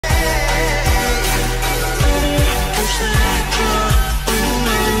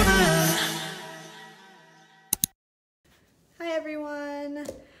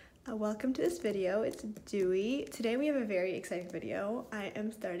welcome to this video. It's Dewey. Today we have a very exciting video. I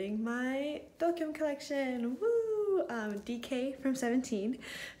am starting my dokyeom collection. Woo! DK from 17.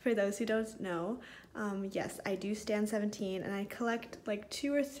 For those who don't know, yes, I do stan 17 and I collect like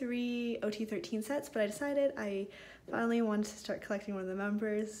 2 or 3 OT13 sets, but I decided I finally wanted to start collecting one of the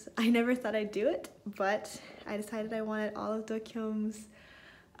members. I never thought I'd do it, but I decided I wanted all of dokyeom's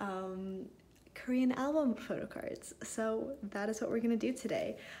Korean album photo cards. So that is what we're gonna do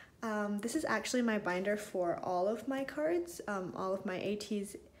today. This is actually my binder for all of my cards, all of my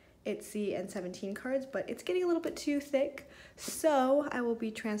ateez, itzy, and 17 cards, but it's getting a little bit too thick, so I will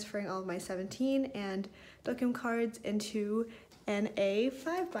be transferring all of my 17 and dokyeom cards into an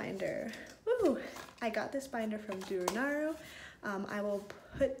A5 binder. Woo! I got this binder from Durunaru. I will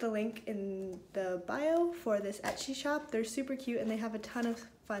put the link in the bio for this Etsy shop. They're super cute and they have a ton of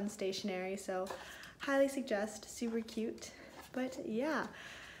fun stationery, so highly suggest. Super cute. But yeah,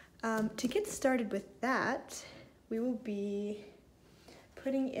 to get started with that, we will be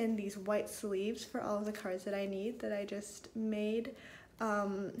putting in these white sleeves for all of the cards that I need that I just made.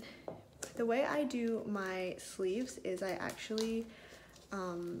 The way I do my sleeves is I actually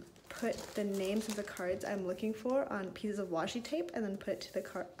put the names of the cards I'm looking for on pieces of washi tape and then put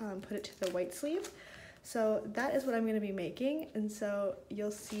it to the white sleeve. So that is what I'm going to be making, and so you'll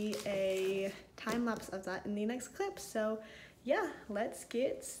see a time lapse of that in the next clip. So yeah, let's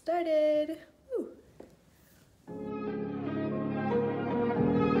get started. Woo.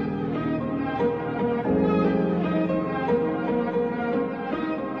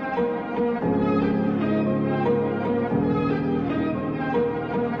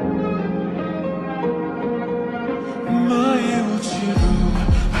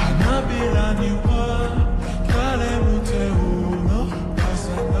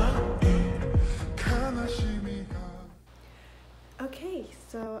 Okay,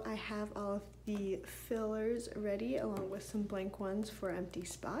 so I have all of the fillers ready along with some blank ones for empty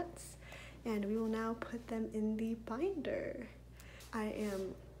spots, and we will now put them in the binder. I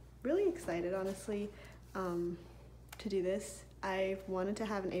am really excited, honestly, to do this. I've wanted to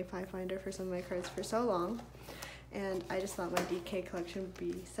have an A5 binder for some of my cards for so long, and I just thought my DK collection would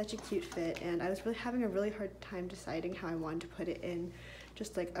be such a cute fit, and I was really having a really hard time deciding how I wanted to put it in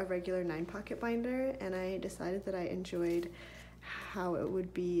just like a regular 9-pocket binder, and I decided that I enjoyed how it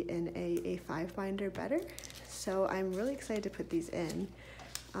would be in a A5 binder better. So I'm really excited to put these in.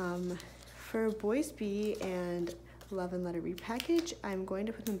 For Boys B and Love and Letter Repackage, I'm going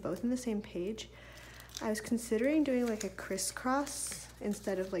to put them both in the same page. I was considering doing like a crisscross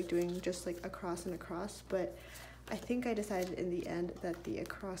instead of like doing just like across and across, but I think I decided in the end that the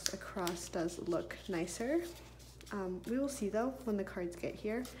across does look nicer. We will see though when the cards get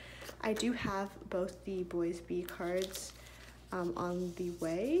here. I do have both the Boys B cards on the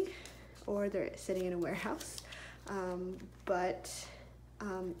way, or they're sitting in a warehouse, but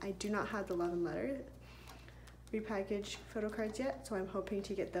I do not have the Love and Letter Repackage photo cards yet, so I'm hoping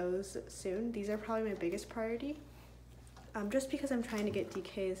to get those soon. These are probably my biggest priority, just because I'm trying to get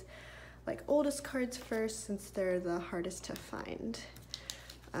DK's like oldest cards first, since they're the hardest to find,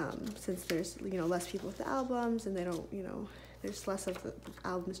 since there's less people with the albums and they don't there's less of the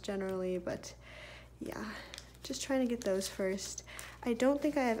albums generally. But yeah, just trying to get those first. I don't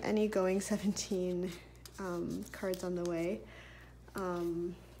think I have any going 17 cards on the way.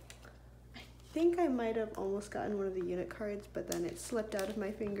 I think I might have almost gotten one of the unit cards, but then it slipped out of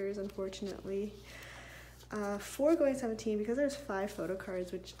my fingers, unfortunately. For going 17, because there's 5 photo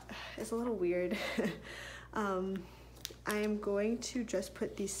cards, which is a little weird, I'm going to just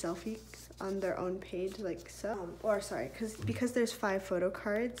put these selfies on their own page, like so. Or sorry, because there's 5 photo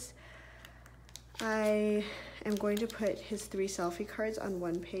cards, I am going to put his 3 selfie cards on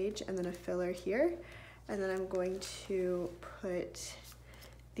one page and then a filler here, and then I'm going to put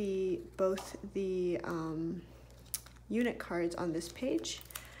both the unit cards on this page.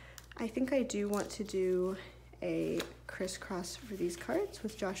 I think I do want to do a crisscross for these cards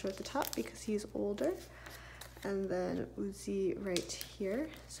with Joshua at the top because he's older, and then Uzi right here,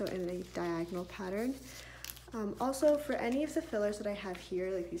 so in a diagonal pattern. Also, for any of the fillers that I have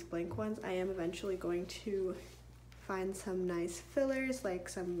here, like these blank ones, I am eventually going to find some nice fillers, like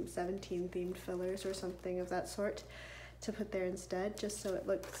some 17 themed fillers or something of that sort, to put there instead, just so it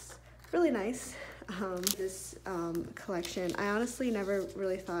looks really nice. This collection, I honestly never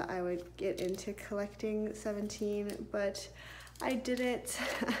really thought I would get into collecting 17, but I did it,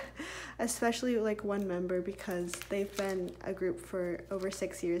 especially like one member, because they've been a group for over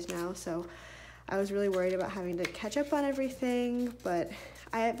 6 years now, so I was really worried about having to catch up on everything, but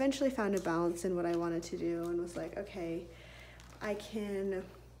I eventually found a balance in what I wanted to do and was like, okay, I can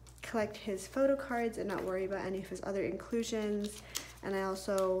collect his photo cards and not worry about any of his other inclusions. And I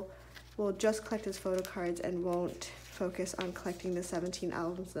also will just collect his photo cards and won't focus on collecting the 17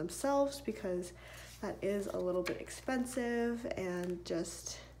 albums themselves because that is a little bit expensive and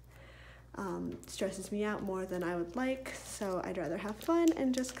just stresses me out more than I would like. So I'd rather have fun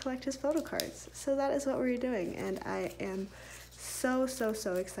and just collect his photo cards. So that is what we're doing, and I am so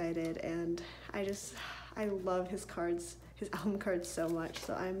excited, and I love his cards, his album cards so much,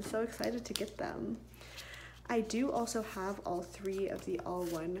 so I'm so excited to get them. I do also have all 3 of the All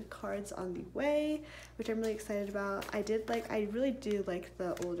One cards on the way, which I'm really excited about. I really do like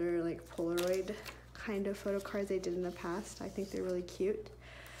the older like Polaroid kind of photo cards they did in the past. I think they're really cute.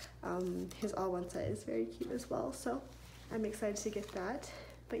 His All One set is very cute as well, so I'm excited to get that.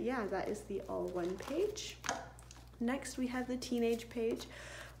 But yeah, that is the All One page. Next we have the Teenage page,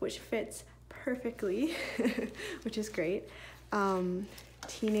 which fits perfectly, which is great.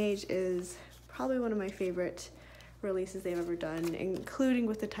 Teenage is probably one of my favorite releases they've ever done, including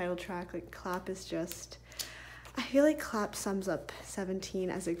with the title track. Like Clap is just, I feel like Clap sums up 17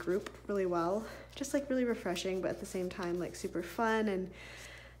 as a group really well. Just like really refreshing, but at the same time like super fun, and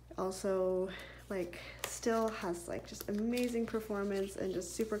also like still has like just amazing performance and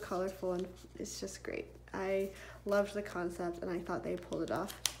just super colorful, and it's just great. I loved the concept and I thought they pulled it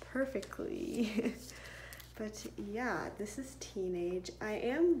off perfectly. But yeah, this is Teenage.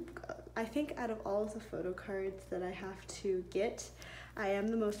 I think out of all of the photo cards that I have to get, I am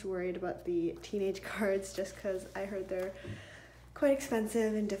the most worried about the Teenage cards just because I heard they're quite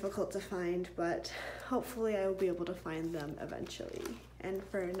expensive and difficult to find, but hopefully I will be able to find them eventually. And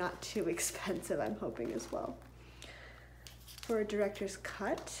for not too expensive, I'm hoping as well. For Director's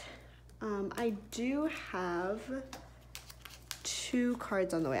Cut, I do have 2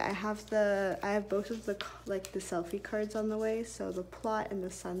 cards on the way. I have both of the like the selfie cards on the way, so the plot and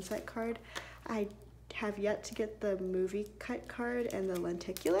the sunset card. I have yet to get the movie cut card and the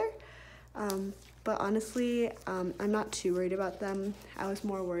lenticular, but honestly I'm not too worried about them. I was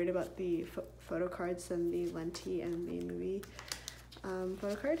more worried about the photo cards than the lenti and the movie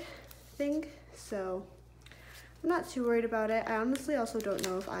photo card thing, so I'm not too worried about it. I honestly also don't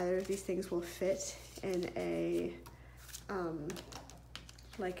know if either of these things will fit in a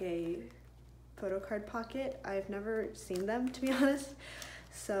like a photo card pocket. I've never seen them, to be honest,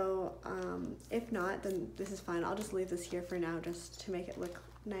 so if not, then this is fine. I'll just leave this here for now just to make it look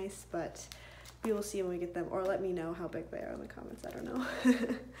nice, but we will see when we get them, or let me know how big they are in the comments. I don't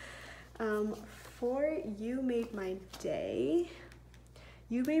know. For You Made My Day,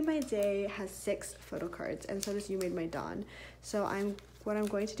 You Made My Day has 6 photo cards, and so does You Made My Dawn. So what I'm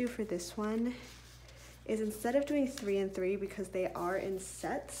going to do for this one is, instead of doing 3 and 3, because they are in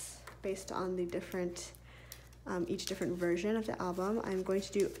sets based on the different, each different version of the album, I'm going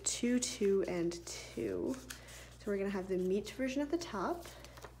to do 2, 2, and 2. So we're gonna have the Meet version at the top,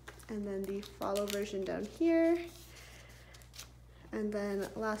 and then the Follow version down here, and then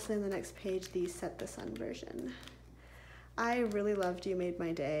lastly on the next page, the Set the Sun version. I really loved You Made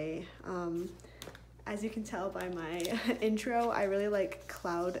My Day. As you can tell by my intro, I really like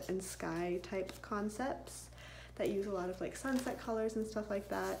cloud and sky type concepts that use a lot of like sunset colors and stuff like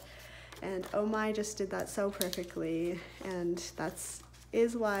that. And Oh My just did that so perfectly, and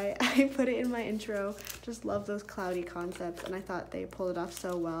is why I put it in my intro. Just love those cloudy concepts, and I thought they pulled it off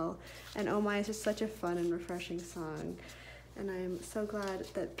so well. And Oh My is just such a fun and refreshing song, and I'm so glad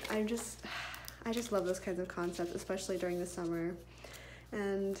that I just love those kinds of concepts, especially during the summer.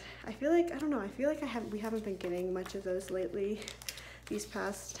 And I feel like, I don't know, we haven't been getting much of those lately, these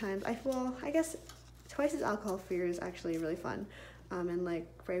past times. I guess Twice as Alcohol Free is actually really fun, and like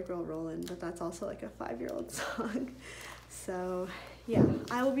Brave Girl Rollin', but that's also like a 5-year-old song. So yeah,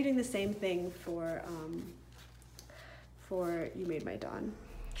 I will be doing the same thing for You Made My Dawn.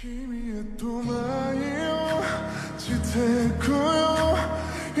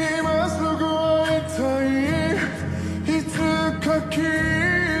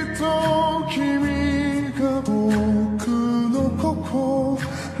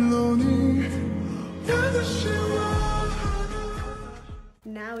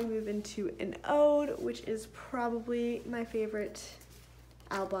 Now we move into An Ode, which is probably my favorite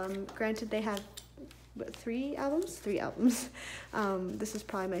album. Granted, they have 3 albums? 3 albums. This is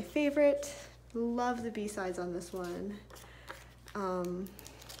probably my favorite. Love the B-sides on this one.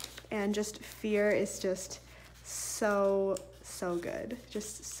 And just Fear is just so good.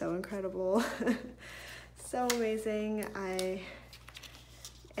 Just so incredible. So amazing.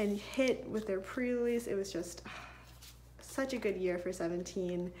 And Hit with their pre-release, it was just such a good year for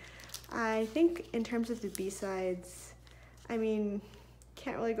 17. I think in terms of the B-sides, I mean,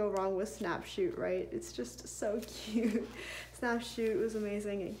 can't really go wrong with Snapshoot, right? It's just so cute. Snapshoot was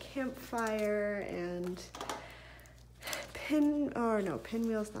amazing, and Campfire, and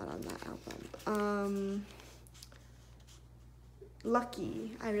Pinwheel's not on that album.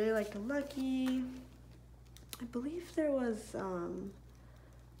 Lucky, I really liked Lucky. I believe there was,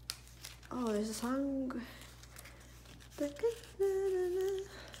 there's a song, it's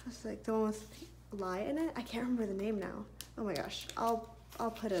like the one with Lie in it. I can't remember the name now. Oh my gosh, I'll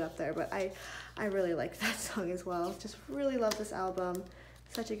put it up there, but I really like that song as well. Just really love this album.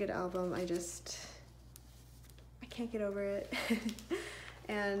 Such a good album. I can't get over it.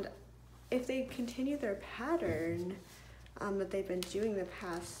 And if they continue their pattern that they've been doing the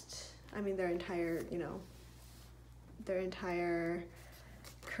past, I mean their entire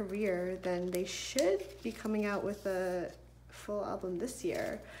career, then they should be coming out with a full album this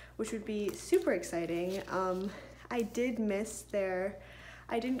year, which would be super exciting. I didn't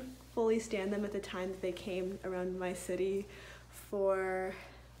fully stand them at the time that they came around my city for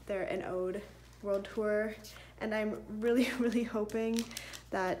their An Ode world tour, and I'm really, really hoping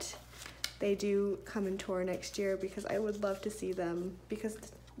that they do come and tour next year, because I would love to see them, because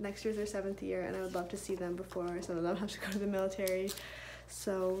next year's their 7th year, and I would love to see them before some of them have to go to the military.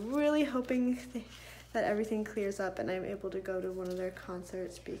 So really hoping that everything clears up and I'm able to go to one of their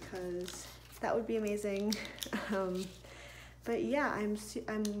concerts, because that would be amazing. But yeah, I'm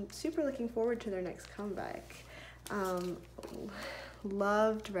super looking forward to their next comeback.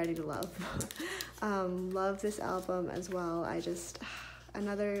 Loved Ready to Love. Love this album as well.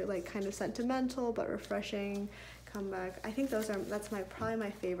 Another like kind of sentimental but refreshing comeback. I think that's probably my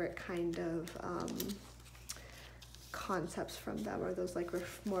favorite kind of concepts from them, or those like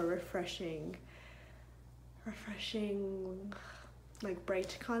more refreshing like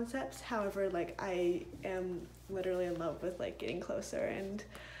bright concepts. However, like I am literally in love with like Getting Closer and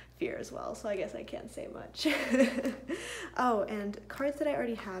Fear as well, so I guess I can't say much. Oh, and cards that I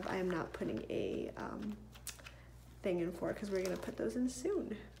already have, I am not putting a thing in for, because we're gonna put those in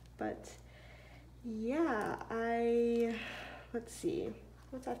soon. But yeah, let's see,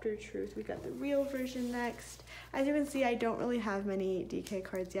 what's after Truth? We got the real version next. As you can see, I don't really have many DK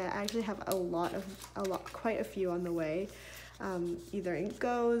cards yet. I actually have quite a few on the way, either in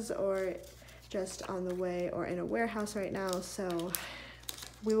goes or just on the way or in a warehouse right now. So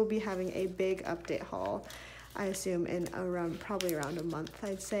we will be having a big update haul, I assume in probably around a month,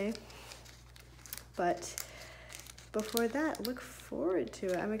 I'd say. But before that, look forward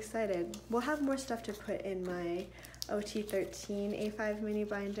to it. I'm excited. We'll have more stuff to put in my OT13 A5 mini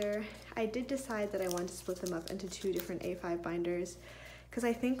binder. I did decide that I wanted to split them up into 2 different A5 binders, because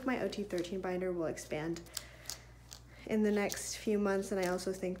I think my OT13 binder will expand in the next few months, and I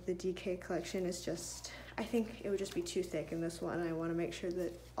also think the DK collection is I think it would just be too thick in this one. I want to make sure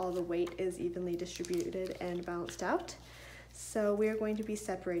that all the weight is evenly distributed and balanced out. So we are going to be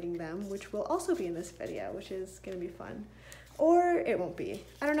separating them, which will also be in this video, which is going to be fun. Or it won't be.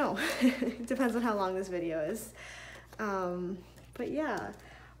 I don't know. It depends on how long this video is. But yeah,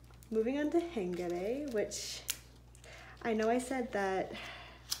 moving on to Hengare, which I know I said that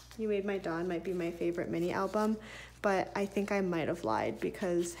You Made My Dawn might be my favorite mini album, but I think I might have lied,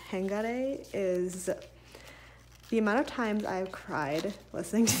 because Hengare is... The amount of times I've cried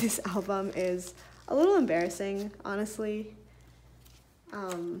listening to this album is a little embarrassing, honestly.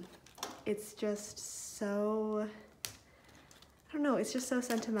 It's just so... I don't know, it's just so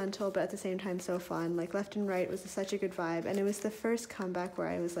sentimental, but at the same time so fun. Like Left and Right was such a good vibe, and it was the first comeback where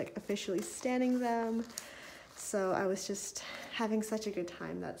I was like officially standing them. So I was just having such a good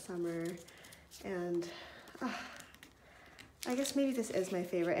time that summer, and I guess maybe this is my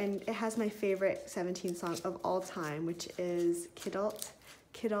favorite, and it has my favorite 17 song of all time, which is Kidult.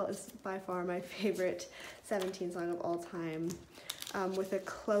 Kidult is by far my favorite 17 song of all time. With a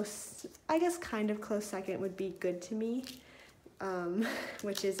close, I guess kind of close second would be Good to Me,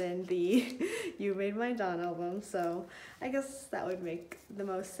 which is in the You Made My Dawn album, so I guess that would make the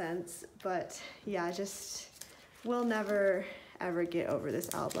most sense. But yeah, just will never ever get over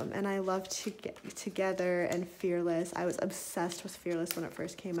this album. And I love Together and Fearless. I was obsessed with Fearless when it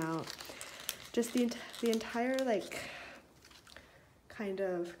first came out. Just the entire like kind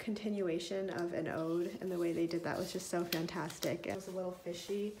of continuation of An Ode, and the way they did that was just so fantastic. It was a little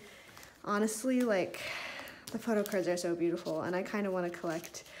fishy. Honestly, like, the photo cards are so beautiful, and I kind of want to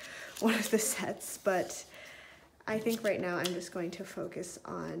collect one of the sets, but I think right now I'm just going to focus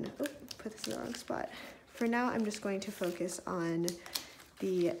on, put this in the wrong spot. For now, I'm just going to focus on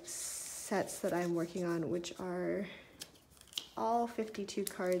the sets that I'm working on, which are all 52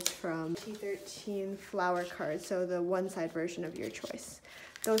 cards from T13 flower cards, so the one-side version of your choice.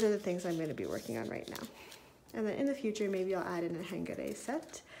 Those are the things I'm going to be working on right now. And then in the future, maybe I'll add in a hangare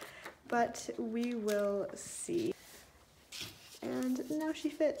set, but we will see. And now she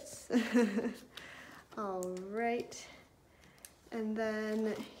fits. All right. And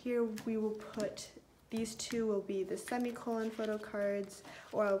then here we will put, these two will be the semicolon photo cards,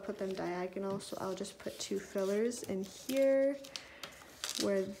 or I'll put them diagonal, so I'll just put 2 fillers in here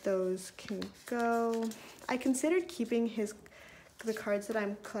where those can go. I considered keeping the cards that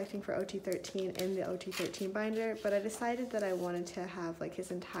I'm collecting for OT13 in the OT13 binder, but I decided that I wanted to have like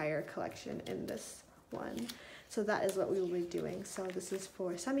his entire collection in this one. So that is what we will be doing. So this is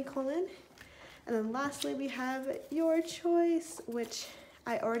for semicolon. And then lastly, we have your choice, which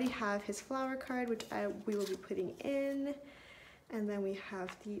I already have his flower card, which we will be putting in. And then we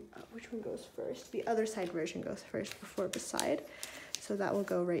have the, which one goes first? The other side version goes first before beside. So that will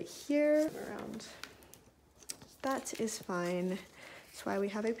go right here around. That is fine. That's why we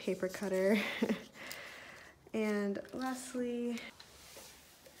have a paper cutter. And lastly,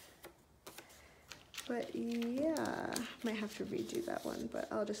 but yeah, might have to redo that one, but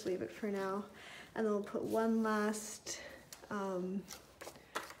I'll just leave it for now. And then we'll put one last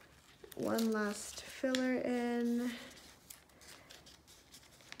filler in.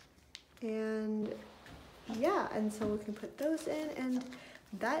 And yeah, and so we can put those in, and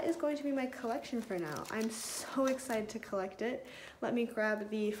that is going to be my collection for now. I'm so excited to collect it. Let me grab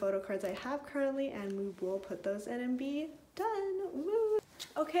the photo cards I have currently, and we will put those in and be done. Woo!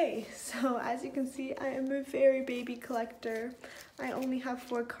 Okay, so as you can see, I am a very baby collector. I only have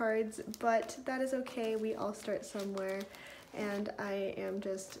 4 cards, but that is okay. We all start somewhere, and I am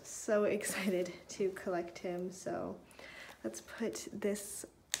just so excited to collect him. So let's put this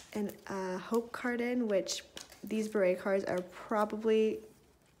in a Hope card in, which these beret cards are probably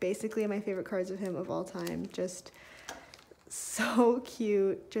basically my favorite cards of him of all time. Just so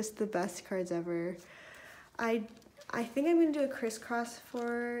cute, just the best cards ever. I think I'm gonna do a crisscross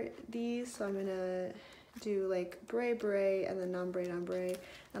for these, so I'm gonna do like beret and then non-beret,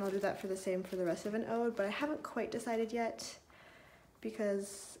 and I'll do that for the same for the rest of an ode, but I haven't quite decided yet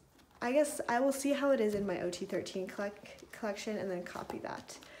because I guess I will see how it is in my OT13 collection and then copy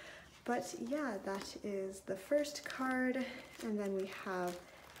that. But yeah, that is the first card, and then we have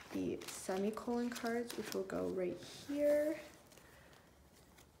the semicolon cards, which will go right here.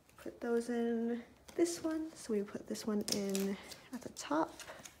 Put those in this one, so we put this one in at the top,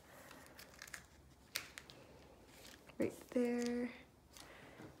 right there,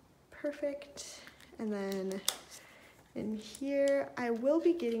 perfect. And then in here, I will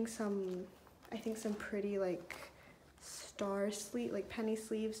be getting some, I think some pretty like star sleeve, like penny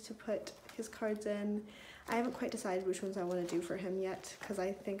sleeves to put his cards in. I haven't quite decided which ones I want to do for him yet, because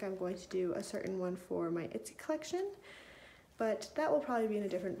I think I'm going to do a certain one for my Itzy collection. But that will probably be in a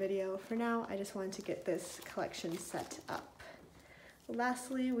different video. For now, I just wanted to get this collection set up.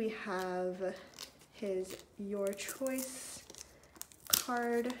 Lastly, we have his Your Choice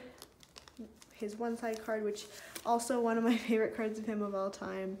card, his one-side card, which also one of my favorite cards of him of all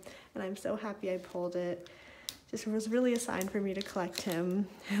time, and I'm so happy I pulled it. Just was really a sign for me to collect him.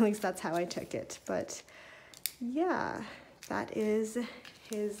 At least that's how I took it. But yeah, that is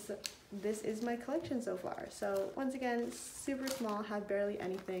his. This is my collection so far. So once again, super small, have barely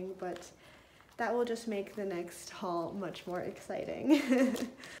anything, but that will just make the next haul much more exciting.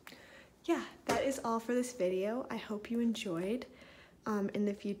 Yeah, that is all for this video. I hope you enjoyed. In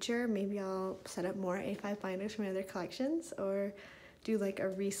the future, maybe I'll set up more A5 binders from my other collections, or do like a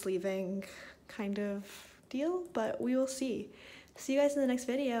re-sleeving kind of deal, but we will see. See you guys in the next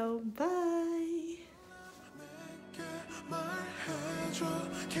video. Bye!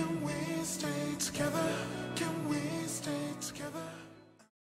 Can we stay together?